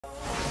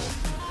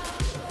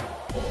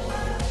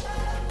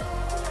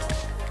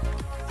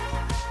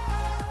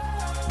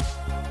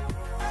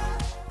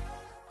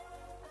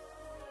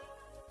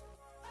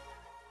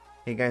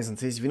Hey guys, in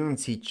today's video I'm going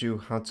to teach you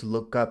how to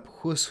look up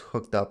who's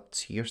hooked up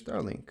to your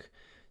Starlink.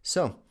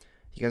 So,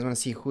 if you guys want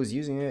to see who's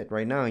using it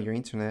right now, your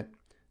internet,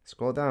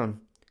 scroll down.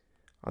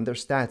 Under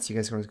stats, you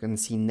guys are going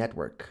to see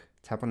network.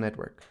 Tap on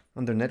network.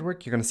 Under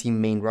network, you're going to see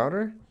main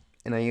router,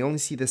 and I only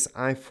see this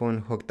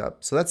iPhone hooked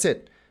up. So that's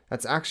it.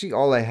 That's actually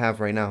all I have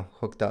right now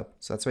hooked up.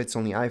 So that's why it's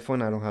only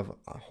iPhone. I don't have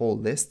a whole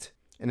list.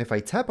 And if I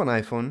tap on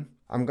iPhone,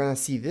 I'm going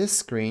to see this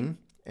screen,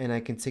 and I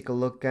can take a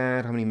look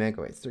at how many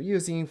megabytes they're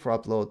using for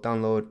upload,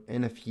 download,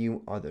 and a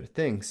few other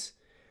things.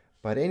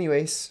 But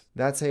anyways,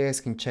 that's how you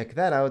guys can check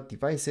that out.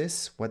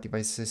 Devices, what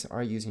devices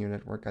are using your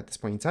network at this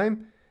point in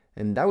time.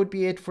 And that would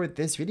be it for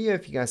this video.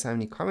 If you guys have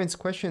any comments,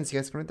 questions, you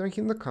guys can write down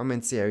here in the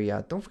comments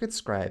area. Don't forget to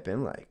subscribe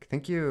and like.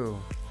 Thank you.